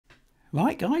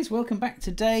Right guys, welcome back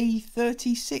to day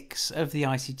 36 of the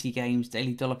ICT Games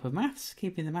Daily Dollop of Maths,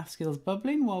 keeping the math skills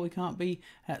bubbling while we can't be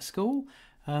at school.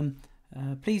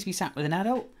 Please be sat with an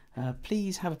adult,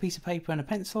 please have a piece of paper and a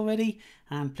pencil ready,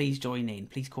 and please join in,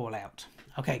 please call out.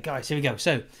 Okay guys, here we go.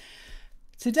 So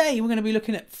today we're going to be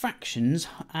looking at fractions,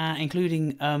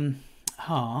 including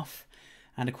half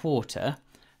and a quarter.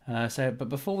 But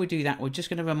before we do that, we're just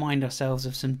going to remind ourselves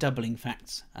of some doubling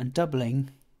facts. And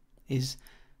doubling is...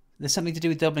 there's something to do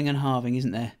with doubling and halving,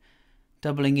 isn't there?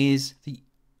 Doubling is the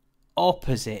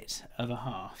opposite of a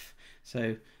half.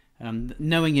 So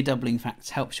knowing your doubling facts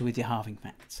helps you with your halving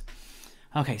facts.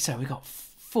 Okay, so we got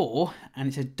 4, and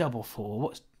it's a double 4.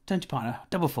 What's, turn to partner,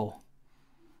 double 4.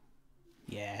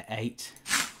 Yeah, 8.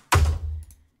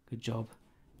 Good job.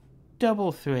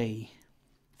 Double 3.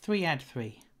 3 add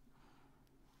 3.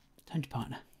 Turn to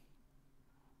partner.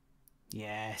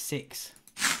 Yeah, 6.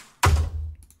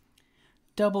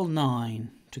 Double 9.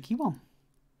 Tricky one.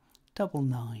 Double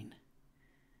 9.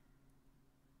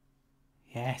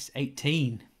 Yes,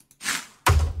 18.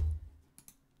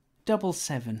 Double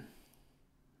 7.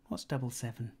 What's double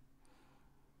 7?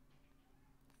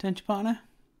 Turn to partner.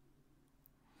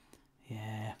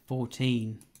 Yeah,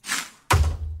 14.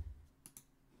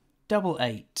 Double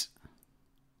 8.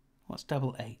 What's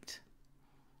double 8?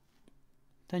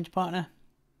 Turn to partner.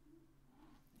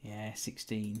 Yeah,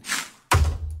 16.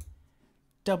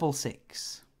 Double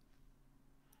 6.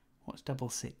 What's double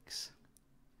 6?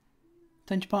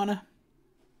 Turn to partner.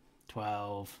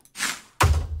 12.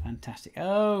 Fantastic.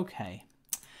 Okay.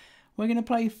 We're going to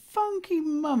play Funky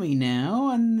Mummy now.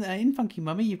 And in Funky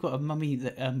Mummy, you've got a mummy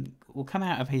that will come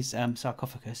out of his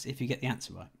sarcophagus if you get the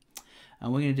answer right.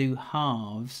 And we're going to do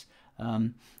halves.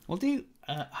 We'll do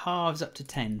halves up to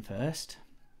 10 first.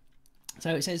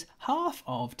 So it says half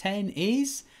of 10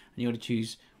 is... and you've got to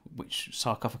choose which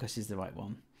sarcophagus is the right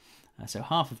one. So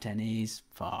half of 10 is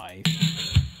 5.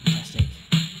 Fantastic.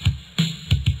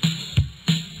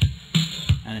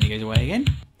 And then he goes away again.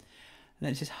 And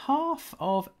then it says half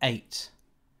of 8.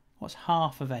 What's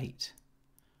half of 8?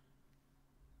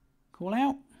 Call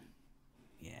out.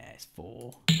 Yeah, it's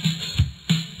 4.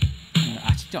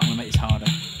 Actually, I'm going to make this harder.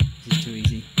 This is too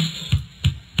easy.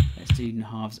 Let's do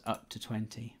halves up to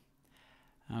 20.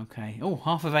 Okay. Oh,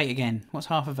 half of 8 again. What's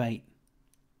half of 8?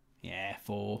 Yeah,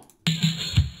 4.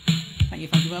 Thank you,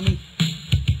 Funky Mummy.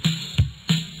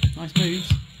 Nice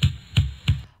moves.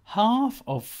 Half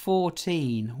of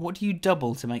 14. What do you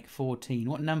double to make 14?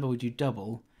 What number would you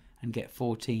double and get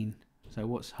 14? So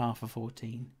what's half of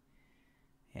 14?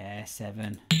 Yeah,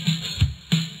 7.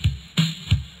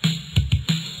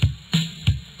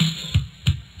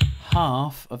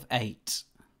 Half of 8.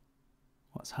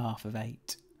 What's half of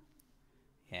 8?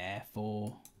 Yeah,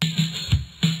 4.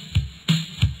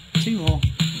 2 more.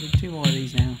 We'll do 2 more of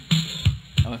these now.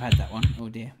 Oh, I've had that one. Oh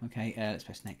dear. Okay, let's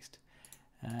press next.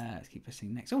 Let's keep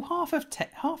pressing next. Oh, half of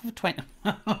 20.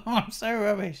 I'm so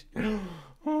rubbish.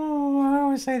 Oh, I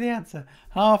always say the answer.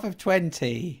 Half of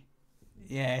 20.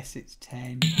 Yes, it's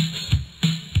 10.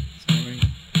 Sorry.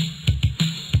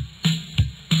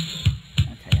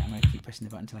 Okay, I'm going to keep pressing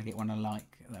the button until I get one I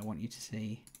like that I want you to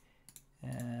see.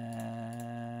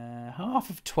 Half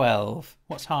of 12.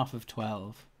 What's half of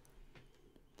 12?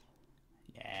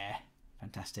 Yeah,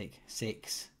 fantastic.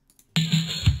 6.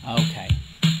 Okay.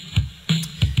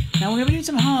 Now we're going to be doing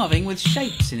some halving with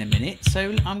shapes in a minute.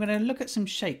 So I'm going to look at some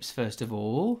shapes first of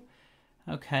all.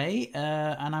 Okay,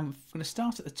 and I'm going to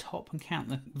start at the top and count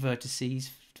the vertices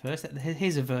first.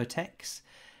 Here's a vertex.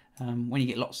 When you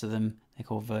get lots of them, they're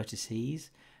called vertices.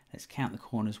 Let's count the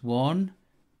corners. 1,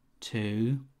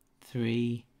 2,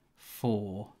 3,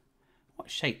 4. What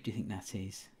shape do you think that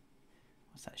is?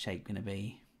 What's that shape going to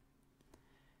be?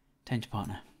 Turn to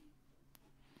partner.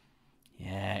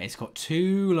 Yeah, it's got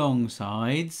 2 long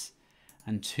sides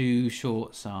and 2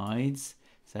 short sides.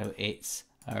 So it's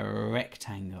a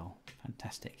rectangle.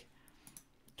 Fantastic.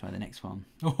 Try the next one.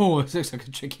 Oh, this looks like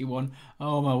a tricky one.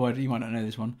 Oh my word, you might not know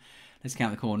this one. Let's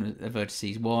count the corners, the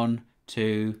vertices. 1,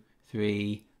 2,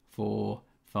 3, 4,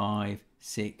 5,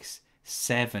 6,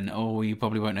 7. Oh, you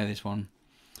probably won't know this one.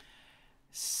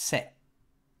 Set.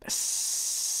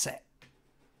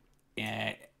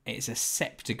 Yeah, it's a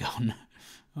septagon.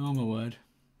 Oh my word.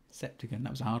 Septagon.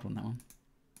 That was a hard one, that one.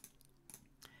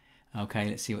 Okay,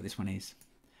 let's see what this one is.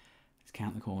 Let's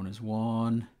count the corners.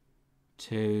 1,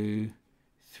 2,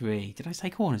 3. Did I say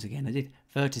corners again? I did.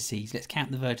 Vertices. Let's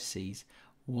count the vertices.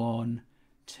 1,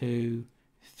 2,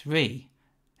 3.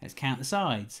 Let's count the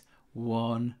sides.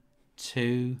 1,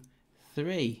 2,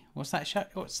 3. What's that shape?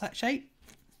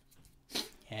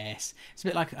 Yes. It's a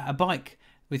bit like a bike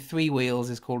with 3 wheels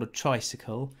is called a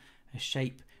tricycle. A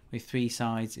shape with 3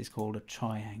 sides is called a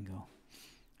triangle.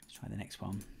 Let's try the next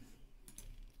one.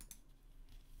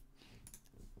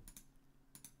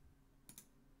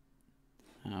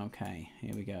 Okay,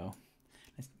 here we go.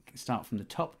 Let's start from the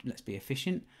top. Let's be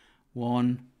efficient.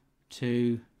 1,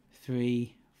 2,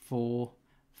 3, 4,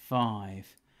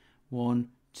 5. 1,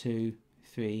 2,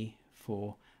 3,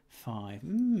 4, 5.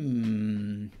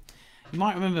 You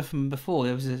might remember from before,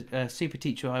 there was a super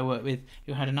teacher I worked with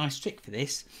who had a nice trick for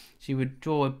this. She would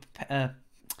draw a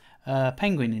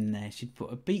penguin in there. She'd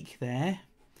put a beak there,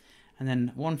 and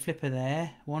then one flipper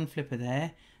there, one flipper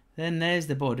there. Then there's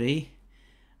the body,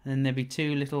 and then there'd be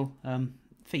 2 little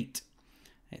feet.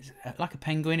 It's like a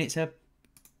penguin. It's a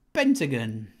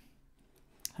pentagon.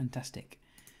 Fantastic.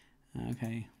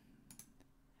 Okay.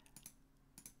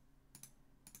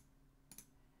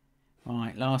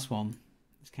 Right, last one.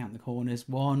 Let's count the corners.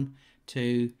 1,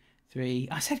 2, 3.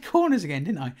 I said corners again,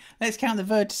 didn't I? Let's count the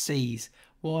vertices.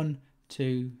 1,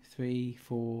 2, 3,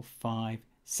 4, 5,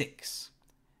 6.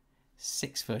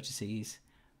 6 vertices.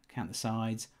 Count the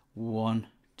sides. 1,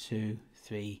 2,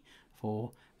 3,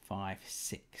 4, 5,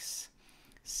 6.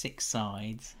 6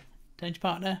 sides. Don't you,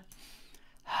 partner?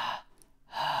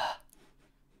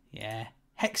 Yeah.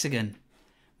 Hexagon.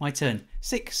 My turn.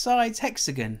 6 sides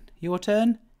hexagon. Your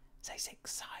turn. Say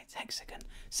 6 sides hexagon.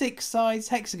 6 sides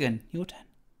hexagon. Your turn.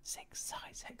 6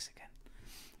 sides hexagon.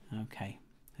 Okay.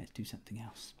 Let's do something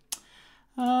else.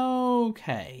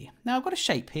 Okay. Now I've got a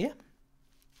shape here.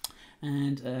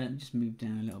 And just move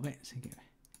down a little bit. So there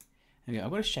we go.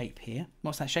 I've got a shape here.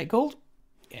 What's that shape called?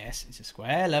 Yes, it's a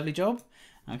square. Lovely job.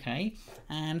 Okay.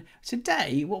 And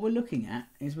today what we're looking at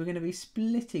is we're going to be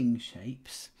splitting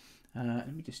shapes.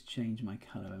 Let me just change my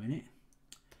colour a minute.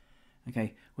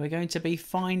 Okay, we're going to be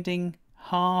finding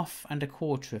half and a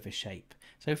quarter of a shape.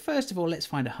 So first of all, let's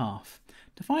find a half.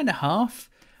 To find a half,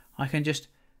 I can just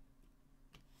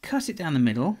cut it down the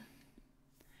middle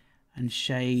and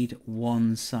shade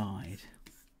one side.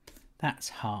 That's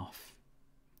half.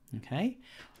 Okay.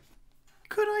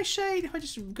 Could I shade, if I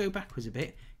just go backwards a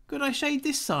bit, could I shade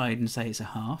this side and say it's a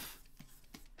half?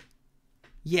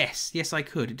 Yes, yes I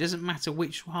could. It doesn't matter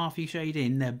which half you shade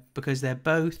in, because they're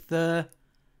both the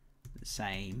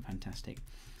same. Fantastic.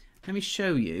 Let me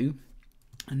show you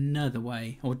another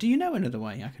way. Or do you know another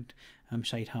way I could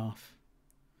shade half?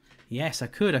 Yes, I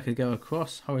could. I could go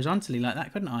across horizontally like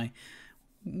that, couldn't I?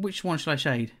 Which one should I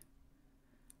shade?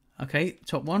 Okay,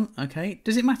 top one. Okay.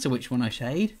 Does it matter which one I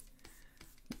shade?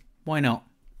 Why not?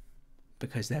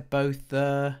 Because they're both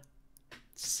the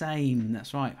same.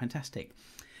 That's right. Fantastic.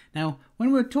 Now,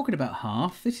 when we're talking about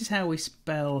half, this is how we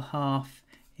spell half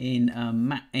in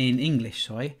English.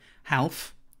 Sorry,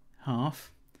 half.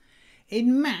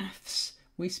 In maths,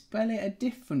 we spell it a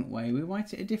different way. We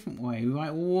write it a different way. We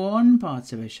write one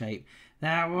part of a shape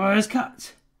that was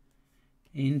cut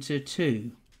into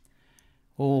 2,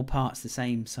 all parts the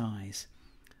same size.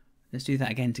 Let's do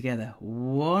that again together.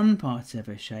 One part of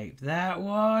a shape that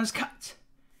was cut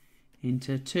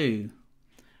into 2,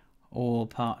 all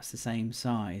parts the same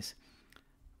size.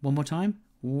 One more time.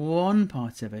 One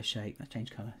part of a shape. Let's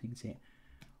change colour, you can see it.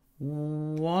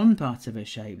 One part of a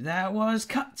shape that was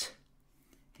cut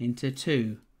into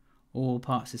 2, all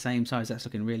parts the same size. That's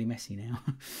looking really messy now.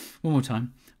 One more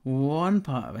time. One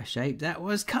part of a shape that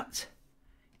was cut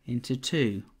into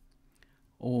 2,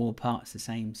 all parts the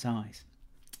same size.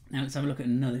 Now let's have a look at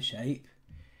another shape.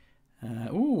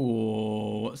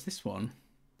 Ooh, what's this one?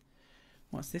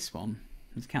 What's this one?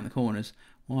 Let's count the corners.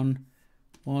 1,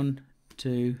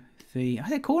 2, 3. I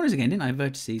said corners again, didn't I?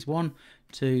 Vertices. 1,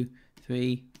 2,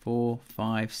 3, 4,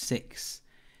 5, 6.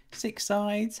 6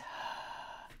 sides.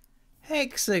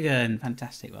 Hexagon.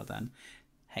 Fantastic. Well done.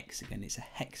 Hexagon. It's a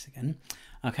hexagon.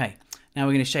 Okay. Now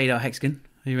we're going to shade our hexagon.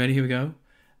 Are you ready? Here we go.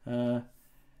 So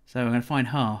I'm going to find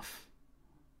half.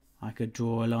 I could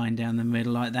draw a line down the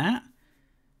middle like that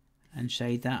and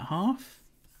shade that half.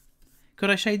 Could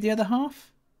I shade the other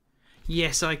half?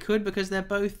 Yes, I could, because they're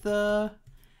both the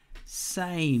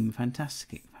same.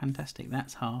 Fantastic. Fantastic.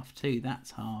 That's half too.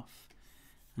 That's half.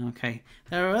 Okay.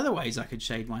 There are other ways I could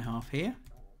shade my half here.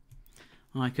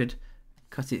 I could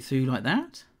cut it through like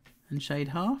that and shade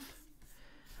half.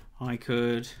 I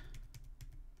could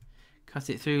cut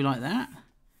it through like that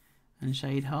and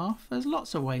shade half. There's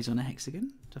lots of ways on a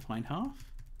hexagon to find half.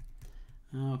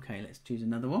 Okay, let's choose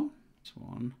another one. This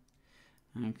one.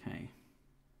 Okay.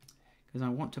 Because I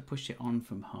want to push it on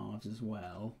from halves as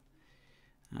well.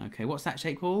 Okay, what's that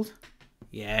shape called?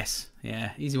 Yes,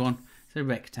 yeah, easy one. It's a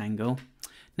rectangle.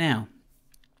 Now,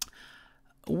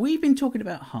 we've been talking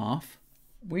about half.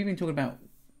 We've been talking about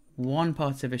one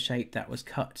part of a shape that was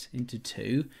cut into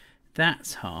 2.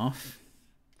 That's half.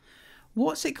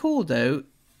 What's it called though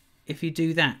if you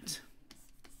do that?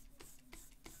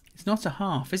 It's not a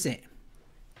half, is it?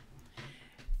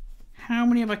 How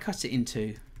many have I cut it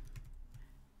into?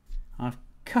 I've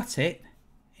cut it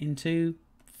into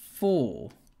 4.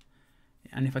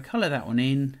 And if I colour that one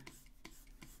in,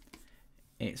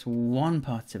 it's 1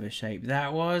 part of a shape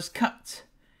that was cut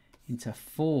into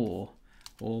 4,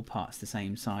 all parts the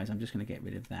same size. I'm just going to get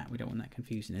rid of that. We don't want that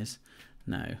confusing us.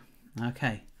 No.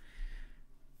 Okay.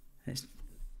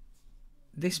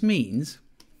 This means,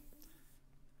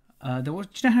 do you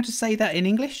know how to say that in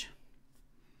English?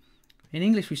 In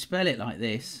English we spell it like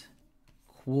this: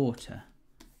 quarter,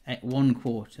 1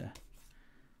 quarter,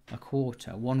 a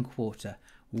quarter, 1 quarter,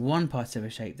 1 part of a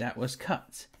shape that was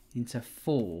cut into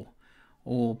 4,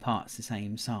 all parts the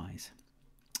same size.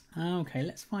 Okay,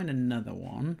 let's find another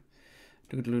one.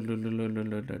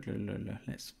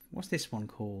 What's this one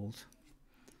called?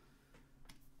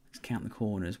 Let's count the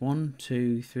corners. 1,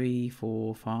 2, 3,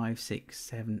 4, 5, 6,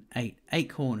 7, 8. 8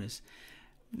 corners.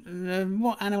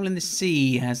 What animal in the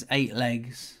sea has 8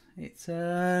 legs? It's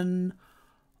an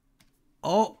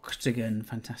octagon.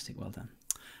 Fantastic, well done.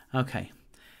 Okay,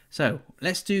 so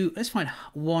let's find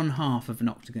 1/2 of an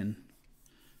octagon.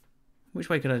 Which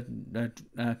way could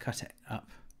I cut it up?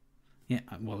 Yeah,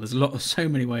 well, there's so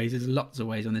many ways. There's lots of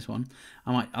ways on this one.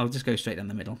 I'll just go straight down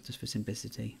the middle, just for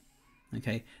simplicity.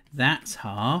 Okay, that's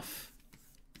half.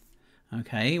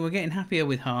 Okay, we're getting happier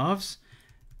with halves.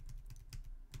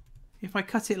 If I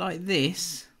cut it like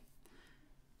this,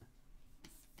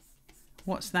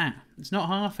 what's that? It's not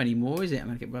half anymore, is it? I'm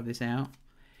going to rub this out.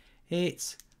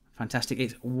 It's fantastic.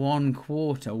 It's 1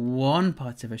 quarter, 1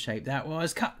 part of a shape that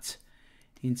was cut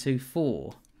into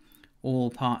 4, all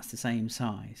parts the same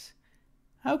size.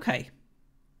 Okay,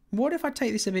 what if I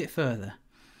take this a bit further?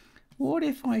 What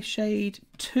if I shade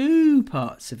 2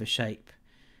 parts of a shape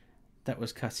that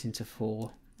was cut into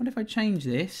 4? What if I change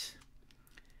this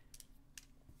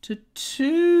to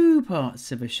 2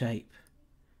 parts of a shape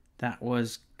that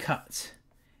was cut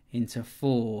into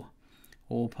 4,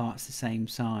 all parts the same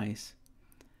size?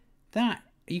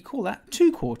 You call that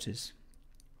 2 quarters.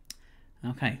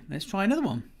 Okay, let's try another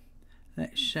one.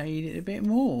 Let's shade it a bit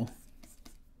more.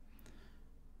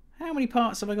 How many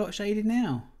parts have I got shaded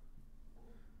now?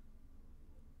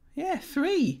 Yeah,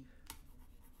 3.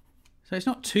 So it's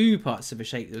not 2 parts of a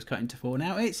shape that was cut into 4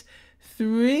 now, it's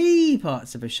 3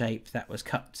 parts of a shape that was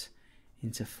cut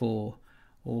into 4,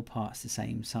 all parts the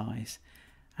same size.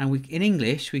 And in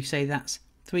English we say that's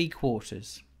 3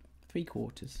 quarters. 3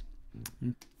 quarters.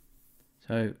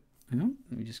 So hang on,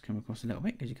 let me just come across a little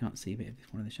bit because you can't see a bit of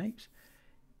one of the shapes.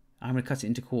 I'm going to cut it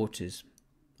into quarters.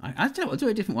 I don't know, I'll do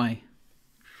it a different way.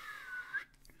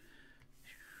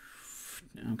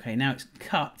 Okay, now it's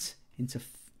cut into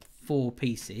 4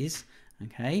 pieces.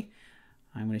 Okay,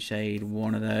 I'm going to shade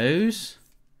one of those.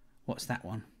 What's that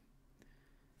one?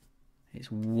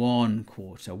 It's 1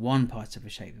 quarter, 1 part of a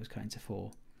shape that was cut into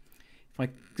 4.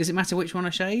 Does it matter which one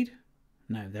I shade?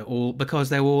 No, they're all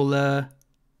fantastic,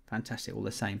 all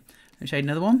the same. Let me shade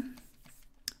another one.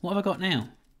 What have I got now?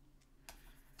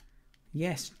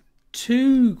 Yes,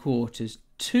 2 quarters,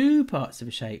 2 parts of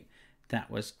a shape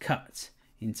that was cut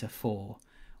into 4,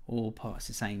 all parts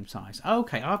the same size.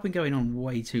 Okay, I've been going on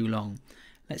way too long.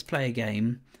 Let's play a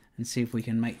game and see if we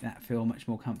can make that feel much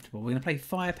more comfortable. We're going to play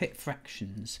Firepit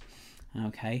Fractions.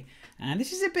 Okay, and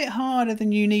this is a bit harder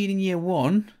than you need in year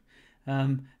 1,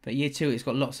 but year 2 it's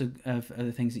got lots of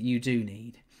other things that you do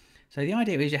need. So the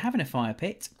idea is you're having a fire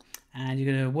pit and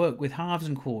you're going to work with halves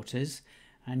and quarters,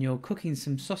 and you're cooking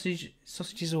some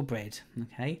sausages or bread.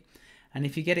 Okay, and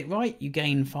if you get it right, you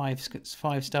gain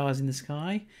 5 stars in the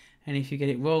sky, and if you get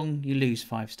it wrong, you lose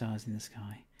 5 stars in the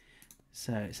sky.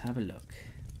 So let's have a look.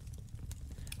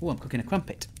 Oh, I'm cooking a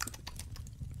crumpet.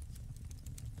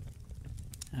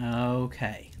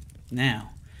 Okay,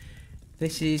 now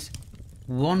this is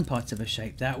 1 part of a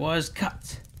shape that was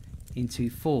cut into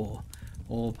 4,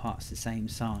 all parts the same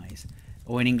size,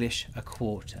 or in English, a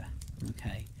quarter.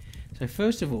 Okay, so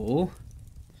first of all,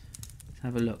 let's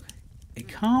have a look. It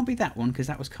can't be that one because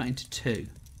that was cut into 2.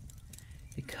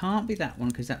 It can't be that one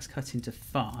because that's cut into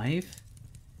 5.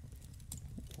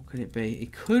 What could it be?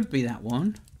 It could be that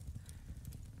one.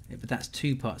 Yeah, but that's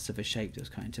 2 parts of a shape that was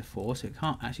cut into 4, so it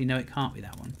can't actually. No, it can't be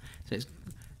that one. So it's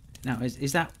now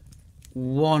is that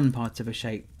 1 part of a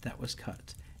shape that was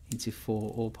cut into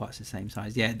 4, all parts the same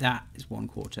size? Yeah, that is 1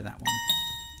 quarter. That one.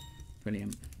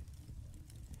 Brilliant.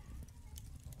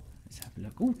 Let's have a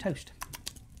look. Oh, toast.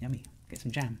 Yummy. Get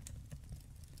some jam.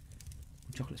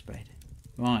 Chocolate spread.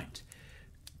 Right.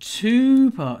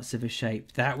 2 parts of a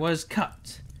shape that was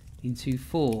cut into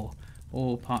 4,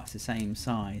 all parts the same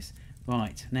size.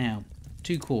 Right, now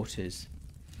 2/4.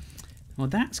 Well,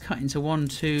 that's cut into 1,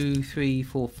 2, 3,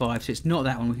 4, 5. So it's not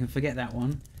that one. We can forget that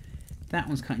one. That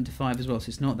one's cut into 5 as well, so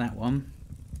it's not that one.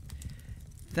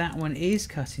 That one is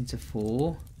cut into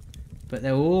 4, but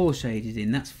they're all shaded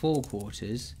in. That's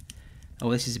 4/4.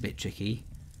 Oh, this is a bit tricky.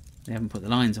 We haven't put the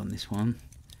lines on this one.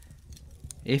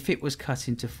 If it was cut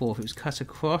into 4, if it was cut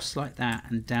across like that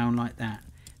and down like that,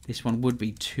 this one would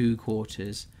be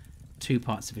 2/4, 2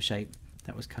 parts of a shape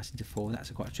that was cut into 4.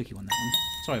 That's quite a tricky one, that one.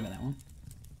 Sorry about that one.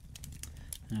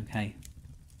 Okay.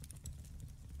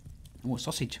 Oh,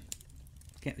 sausage.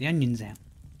 Get the onions out.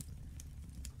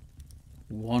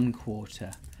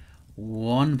 1/4.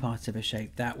 1 part of a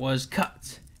shape that was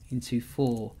cut into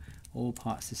 4. All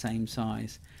parts the same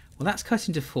size. Well, that's cut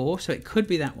into 4, so it could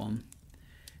be that one.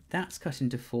 That's cut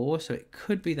into 4, so it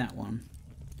could be that one.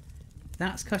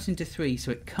 That's cut into 3,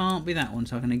 so it can't be that one,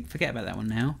 so I'm going to forget about that one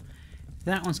now.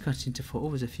 That one's cut into 4. Oh,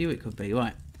 there's a few it could be.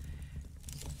 Right.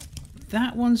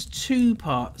 That one's 2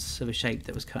 parts of a shape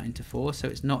that was cut into 4, so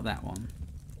it's not that one.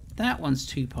 That one's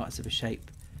 2 parts of a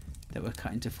shape that were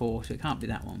cut into 4, so it can't be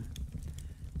that one.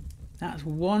 That's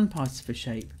 1 part of a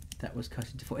shape that was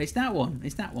cut into 4. It's that one.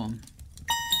 It's that one.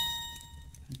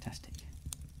 Fantastic. Did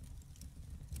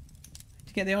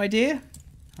you get the idea?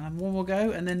 One more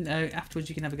go, and then afterwards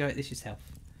you can have a go at this yourself.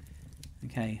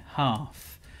 Okay,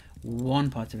 half. 1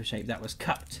 part of a shape that was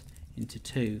cut into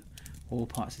 2. All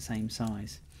parts the same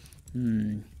size.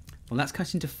 Well, that's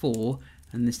cut into 4,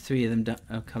 and there's 3 of them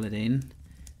are coloured in.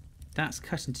 That's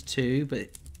cut into 2, but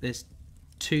there's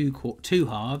two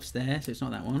halves there, so it's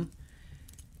not that one.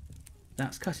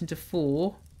 That's cut into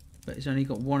 4, but it's only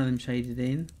got 1 of them shaded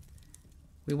in.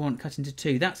 We want cut into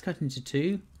 2. That's cut into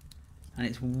 2, and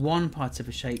it's 1 part of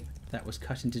a shape that was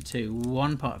cut into 2.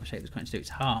 1 part of a shape was cut into 2. It's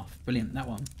half. Brilliant, that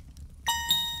one.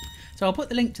 So I'll put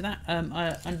the link to that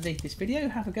underneath this video.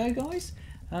 Have a go, guys.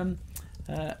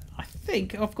 I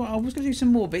think I was going to do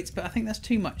some more bits, but I think that's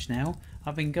too much now.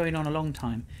 I've been going on a long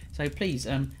time. So please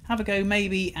have a go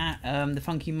maybe at the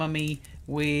Funky Mummy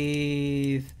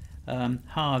with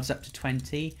halves up to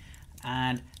 20,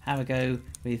 and have a go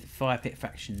with Firepit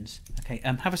Fractions. Okay,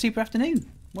 have a super afternoon.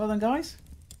 Well done, guys.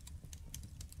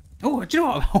 Oh, do you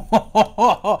know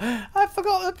what? I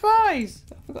forgot the prize.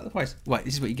 Right,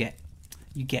 this is what you get.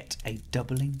 You get a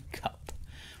doubling cup.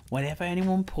 Whatever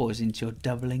anyone pours into your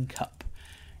doubling cup,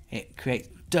 it creates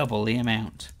double the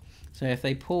amount. So if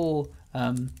they pour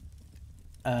some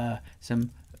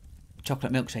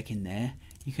chocolate milkshake in there,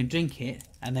 you can drink it,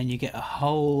 and then you get a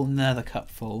whole another cup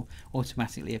full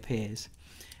automatically appears.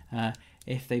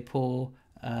 If they pour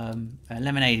a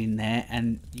lemonade in there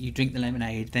and you drink the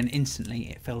lemonade, then instantly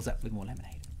it fills up with more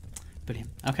lemonade. Brilliant.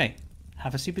 Okay,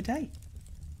 have a super day.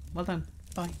 Well done.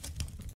 Bye.